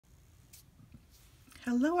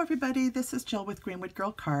Hello everybody, this is Jill with Greenwood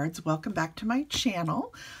Girl Cards. Welcome back to my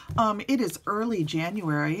channel. It is early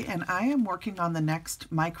January and I am working on the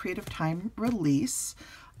next My Creative Time release.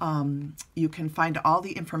 You can find all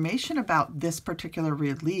the information about this particular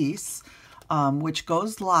release, which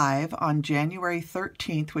goes live on January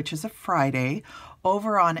 13th, which is a Friday,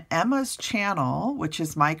 over on Emma's channel, which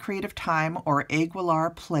is My Creative Time or Aguilar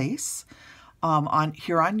Place.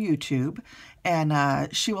 Here on YouTube,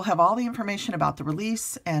 and she will have all the information about the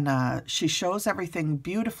release, and she shows everything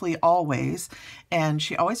beautifully always, and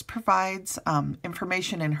she always provides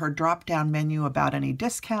information in her drop-down menu about any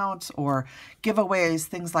discounts or giveaways,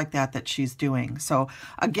 things like that that she's doing. So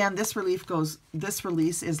again, this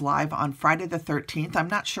release is live on Friday the 13th. I'm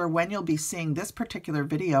not sure when you'll be seeing this particular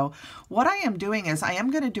video. What I am doing is I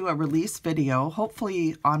am going to do a release video,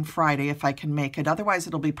 hopefully on Friday if I can make it. Otherwise,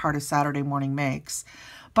 it'll be part of Saturday Morning Makes.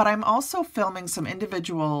 But I'm also filming some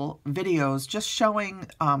individual videos just showing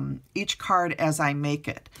each card as I make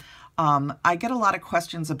it. I get a lot of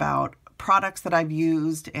questions about products that I've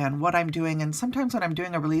used and what I'm doing, and sometimes when I'm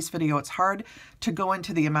doing a release video, it's hard to go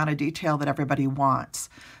into the amount of detail that everybody wants.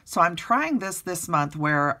 So I'm trying this month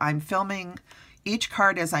where I'm filming each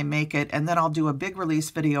card as I make it, and then I'll do a big release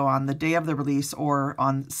video on the day of the release or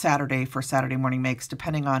on Saturday for Saturday Morning Makes,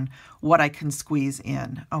 depending on what I can squeeze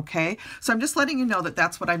in, okay? So I'm just letting you know that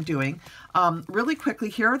that's what I'm doing. Really quickly,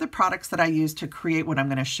 here are the products that I use to create what I'm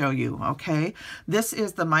going to show you, okay? This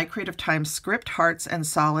is the My Creative Time Script Hearts and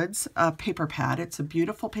Solids paper pad. It's a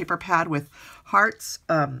beautiful paper pad with hearts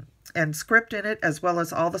and script in it, as well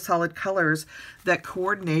as all the solid colors that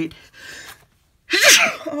coordinate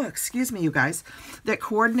oh, excuse me, you guys, that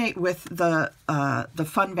coordinate with the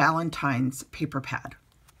Fun Valentine's paper pad.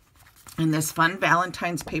 And this Fun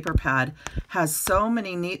Valentine's paper pad has so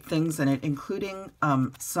many neat things in it, including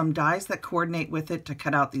some dies that coordinate with it to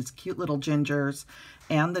cut out these cute little gingers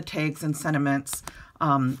and the tags and sentiments.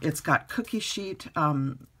 It's got cookie sheet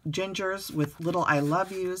gingers with little I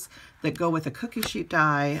love yous that go with a cookie sheet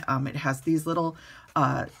die. It has these little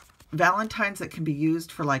Valentines that can be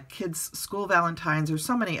used for like kids' school Valentines or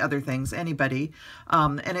so many other things, anybody.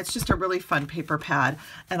 And it's just a really fun paper pad.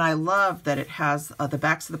 And I love that it has, the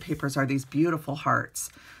backs of the papers are these beautiful hearts.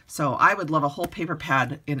 So I would love a whole paper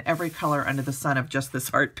pad in every color under the sun of just this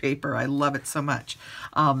heart paper. I love it so much.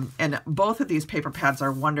 And both of these paper pads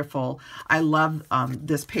are wonderful. I love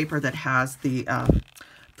this paper that has the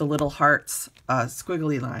little hearts,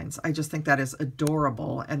 squiggly lines. I just think that is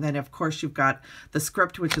adorable. And then of course you've got the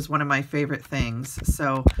script, which is one of my favorite things.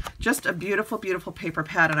 So just a beautiful, beautiful paper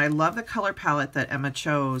pad. And I love the color palette that Emma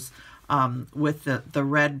chose with the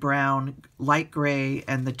red, brown, light gray,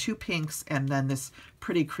 and the two pinks, and then this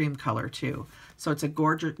pretty cream color too. So it's a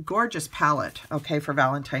gorgeous palette, okay, for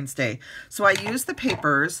Valentine's Day. So I use the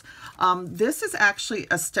papers. This is actually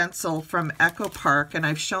a stencil from Echo Park, and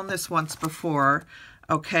I've shown this once before.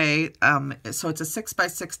 Okay, so it's a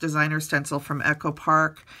 6x6 designer stencil from Echo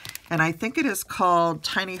Park, and I think it is called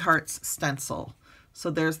Tiny Hearts Stencil.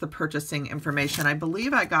 So there's the purchasing information. I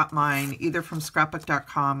believe I got mine either from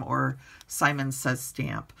scrapbook.com or Simon Says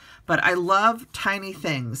Stamp. But I love tiny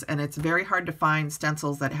things, and it's very hard to find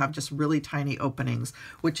stencils that have just really tiny openings,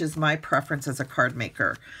 which is my preference as a card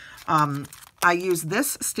maker. I use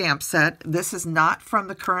this stamp set. This is not from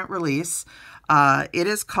the current release. It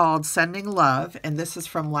is called Sending Love, and this is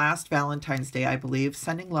from last Valentine's Day, I believe.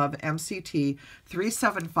 Sending Love MCT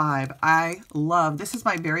 375. I love, this is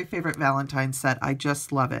my very favorite Valentine's set. I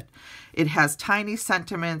just love it. It has tiny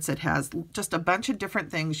sentiments. It has just a bunch of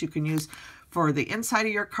different things you can use for the inside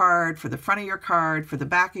of your card, for the front of your card, for the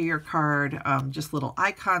back of your card, just little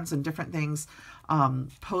icons and different things,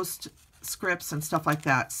 post scripts and stuff like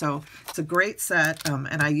that. So it's a great set,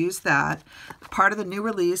 and I use that. Part of the new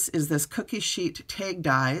release is this cookie sheet tag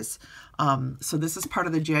dies. So this is part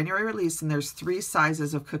of the January release, and there's 3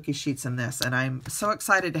 sizes of cookie sheets in this, and I'm so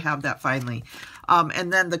excited to have that finally.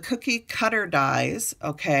 And then the cookie cutter dies,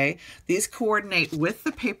 okay, these coordinate with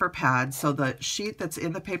the paper pad, so the sheet that's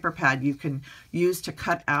in the paper pad you can use to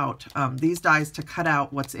cut out, these dies to cut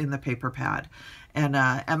out what's in the paper pad. And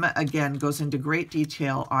Emma, again, goes into great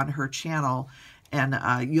detail on her channel, and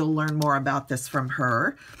you'll learn more about this from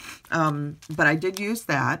her. But I did use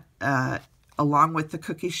that along with the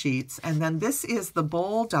cookie sheets. And then this is the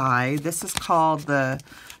bowl die. This is called the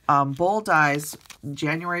Bowl Dies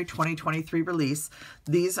January 2023 release.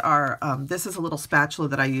 These are, this is a little spatula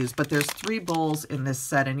that I use, but there's 3 bowls in this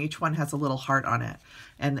set, and each one has a little heart on it.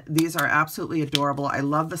 And these are absolutely adorable. I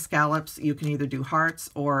love the scallops. You can either do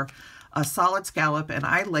hearts or a solid scallop, and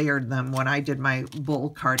I layered them when I did my bowl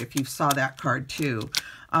card, if you saw that card too.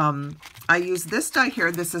 I use this die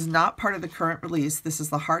here. This is not part of the current release. This is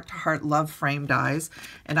the Heart to Heart Love Frame dies.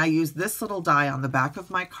 And I use this little die on the back of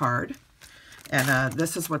my card. And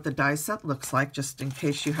this is what the die set looks like, just in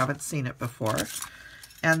case you haven't seen it before.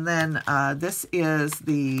 And then this is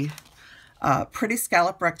the Pretty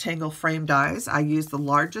Scallop Rectangle Frame dies. I use the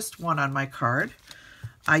largest one on my card.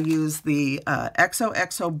 I use the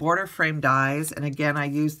XOXO Border Frame dies. And again, I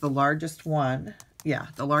use the largest one. Yeah,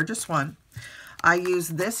 the largest one. I use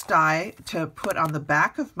this die to put on the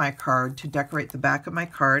back of my card to decorate the back of my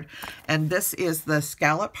card. And this is the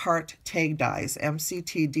Scallop Heart Tag Dies,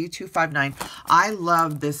 MCT D259. I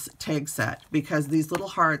love this tag set because these little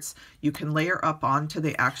hearts you can layer up onto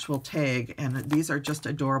the actual tag, and these are just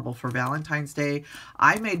adorable for Valentine's Day.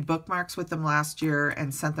 I made bookmarks with them last year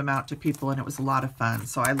and sent them out to people, and it was a lot of fun.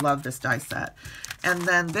 So I love this die set. And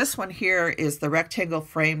then this one here is the Rectangle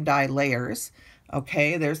Frame Die Layers.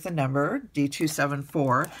 Okay, there's the number,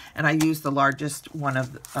 D274, and I use the largest one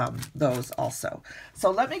of those also.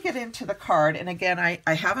 So let me get into the card, and again,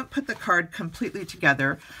 I haven't put the card completely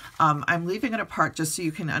together. I'm leaving it apart just so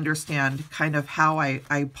you can understand kind of how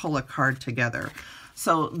I pull a card together.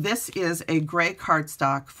 So this is a gray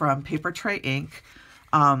cardstock from Paper Tray Ink,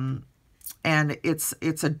 and it's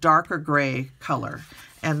a darker gray color.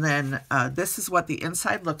 And then this is what the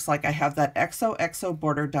inside looks like. I have that XOXO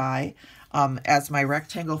border die as my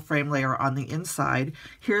rectangle frame layer on the inside.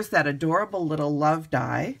 Here's that adorable little love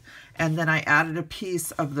die. And then I added a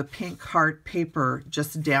piece of the pink heart paper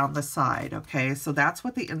just down the side. Okay, so that's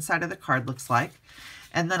what the inside of the card looks like.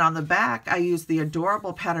 And then on the back, I used the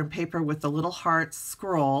adorable pattern paper with the little heart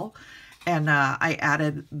scroll. And I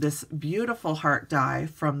added this beautiful heart die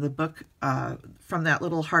from the book, from that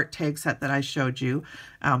little heart tag set that I showed you.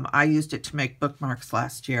 I used it to make bookmarks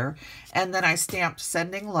last year. And then I stamped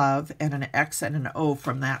Sending Love and an X and an O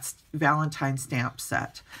from that Valentine stamp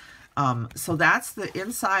set. So that's the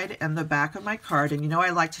inside and the back of my card. And you know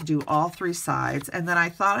I like to do all three sides. And then I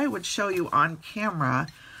thought I would show you on camera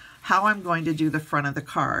how I'm going to do the front of the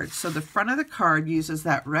card. So the front of the card uses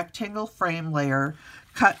that rectangle frame layer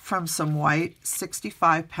cut from some white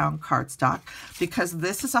 65-pound cardstock because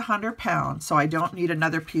this is 100 pounds, so I don't need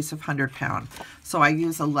another piece of 100 pound. So I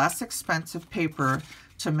use a less expensive paper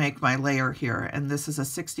to make my layer here, and this is a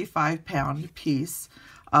 65-pound piece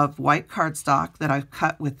of white cardstock that I've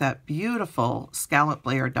cut with that beautiful scallop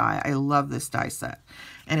layer die. I love this die set.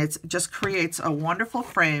 And it just creates a wonderful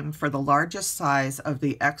frame for the largest size of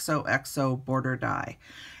the XOXO border die.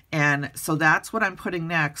 And so that's what I'm putting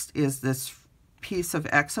next is this piece of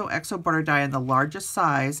XOXO border die in the largest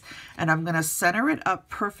size, and I'm going to center it up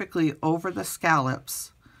perfectly over the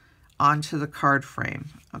scallops onto the card frame,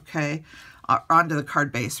 okay? Onto the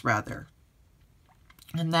card base, rather.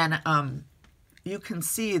 And then you can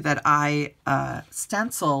see that I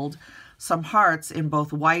stenciled some hearts in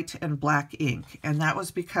both white and black ink, and that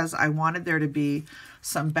was because I wanted there to be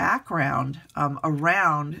some background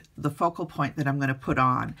around the focal point that I'm going to put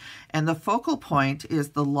on. And the focal point is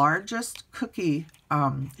the largest cookie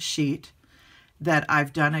sheet that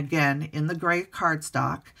I've done again in the gray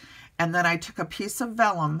cardstock. And then I took a piece of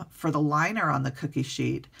vellum for the liner on the cookie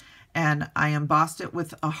sheet, and I embossed it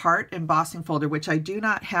with a heart embossing folder, which I do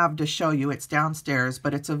not have to show you. It's downstairs,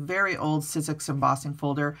 but it's a very old Sizzix embossing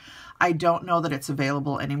folder. I don't know that it's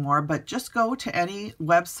available anymore, but just go to any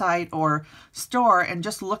website or store and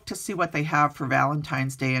just look to see what they have for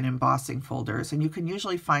Valentine's Day and embossing folders, and you can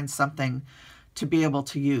usually find something to be able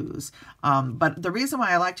to use. But the reason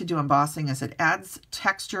why I like to do embossing is it adds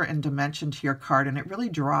texture and dimension to your card, and it really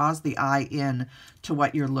draws the eye in to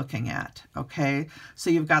what you're looking at, okay? So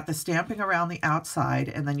you've got the stamping around the outside,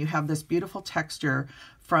 and then you have this beautiful texture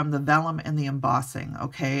from the vellum and the embossing,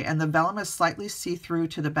 okay? And the vellum is slightly see-through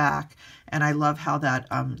to the back, and I love how that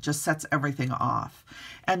just sets everything off.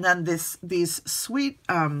 And then these sweet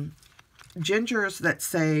gingers that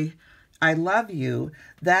say, I love you,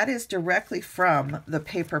 that is directly from the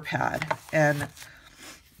paper pad. And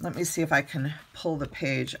let me see if I can pull the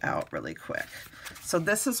page out really quick. So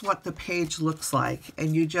this is what the page looks like,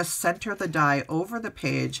 and you just center the die over the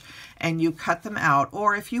page and you cut them out.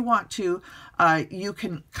 Or if you want to, you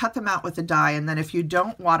can cut them out with a die, and then if you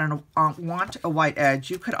don't want a white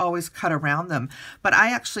edge, you could always cut around them. But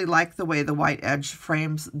I actually like the way the white edge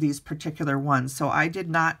frames these particular ones, so I did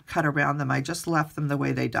not cut around them. I just left them the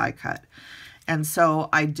way they die cut. And so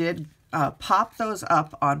I did pop those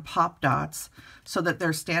up on pop dots so that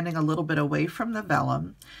they're standing a little bit away from the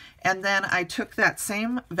vellum. And then I took that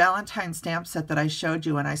same Valentine stamp set that I showed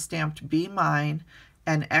you, and I stamped Be Mine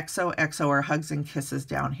and XOXO, or Hugs and Kisses,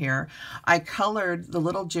 down here. I colored the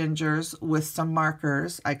little gingers with some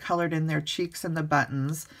markers. I colored in their cheeks and the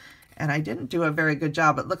buttons, and I didn't do a very good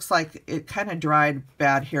job. It looks like it kind of dried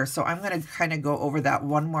bad here, so I'm going to kind of go over that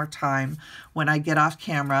one more time when I get off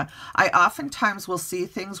camera. I oftentimes will see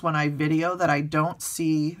things when I video that I don't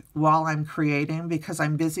see while I'm creating because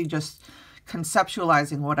I'm busy just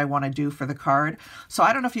conceptualizing what I want to do for the card. So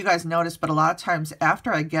I don't know if you guys noticed, but a lot of times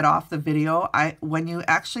after I get off the video, when you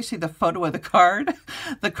actually see the photo of the card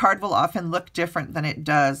will often look different than it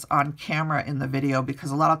does on camera in the video,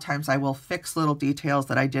 because a lot of times I will fix little details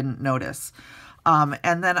that I didn't notice.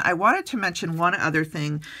 And then I wanted to mention one other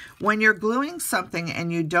thing. When you're gluing something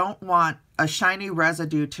and you don't want a shiny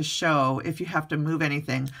residue to show if you have to move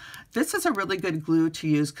anything, this is a really good glue to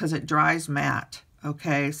use because it dries matte.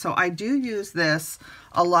 Okay, so I do use this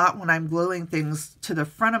a lot when I'm gluing things to the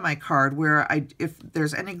front of my card, where if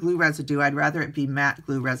there's any glue residue, I'd rather it be matte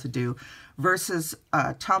glue residue versus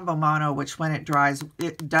Tombow Mono, which when it dries,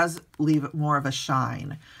 it does leave more of a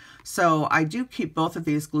shine. So I do keep both of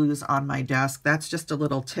these glues on my desk. That's just a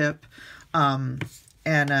little tip.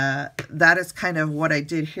 That is kind of what I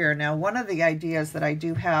did here. Now, one of the ideas that I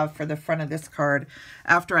do have for the front of this card,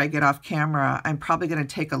 after I get off camera, I'm probably going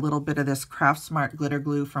to take a little bit of this Craft Smart glitter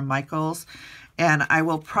glue from Michaels, and I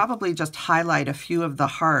will probably just highlight a few of the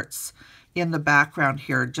hearts in the background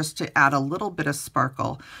here just to add a little bit of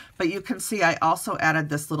sparkle. But you can see I also added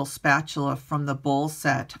this little spatula from the bowl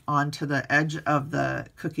set onto the edge of the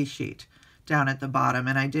cookie sheet down at the bottom,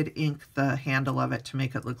 and I did ink the handle of it to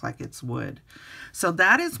make it look like it's wood. So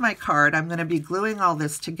that is my card. I'm going to be gluing all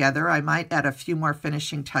this together. I might add a few more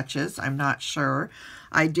finishing touches. I'm not sure.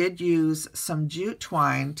 I did use some jute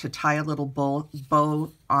twine to tie a little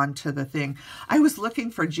bow onto the thing. I was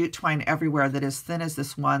looking for jute twine everywhere that is thin as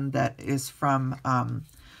this one that is from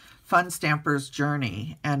Fun Stamper's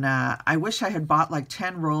Journey, and I wish I had bought like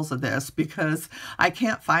 10 rolls of this because I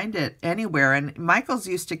can't find it anywhere. And Michaels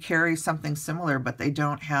used to carry something similar, but they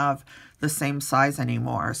don't have the same size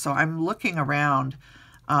anymore. So I'm looking around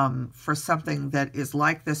for something that is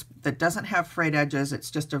like this, that doesn't have frayed edges. It's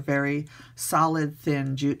just a very solid,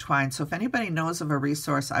 thin jute twine. So if anybody knows of a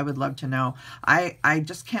resource, I would love to know. I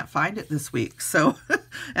just can't find it this week. So,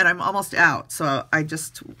 and I'm almost out. So I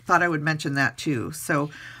just thought I would mention that too. So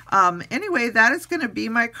anyway, that is going to be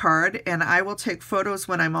my card, and I will take photos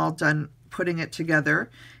when I'm all done putting it together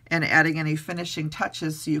and adding any finishing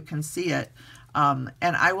touches so you can see it. And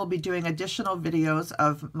I will be doing additional videos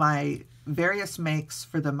of my various makes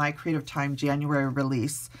for the My Creative Time January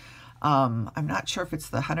release. I'm not sure if it's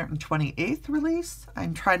the 128th release.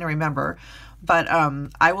 I'm trying to remember. But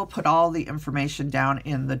I will put all the information down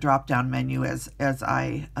in the drop-down menu as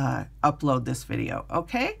I upload this video,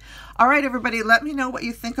 okay? All right, everybody, let me know what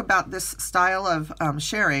you think about this style of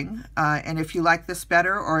sharing, and if you like this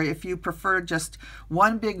better, or if you prefer just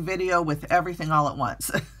one big video with everything all at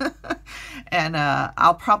once. And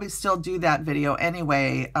I'll probably still do that video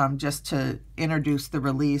anyway, just to introduce the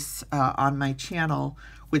release on my channel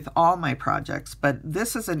with all my projects. But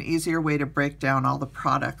this is an easier way to break down all the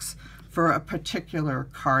products for a particular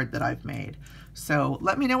card that I've made. So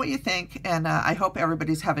let me know what you think, and I hope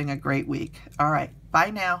everybody's having a great week. All right,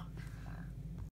 bye now.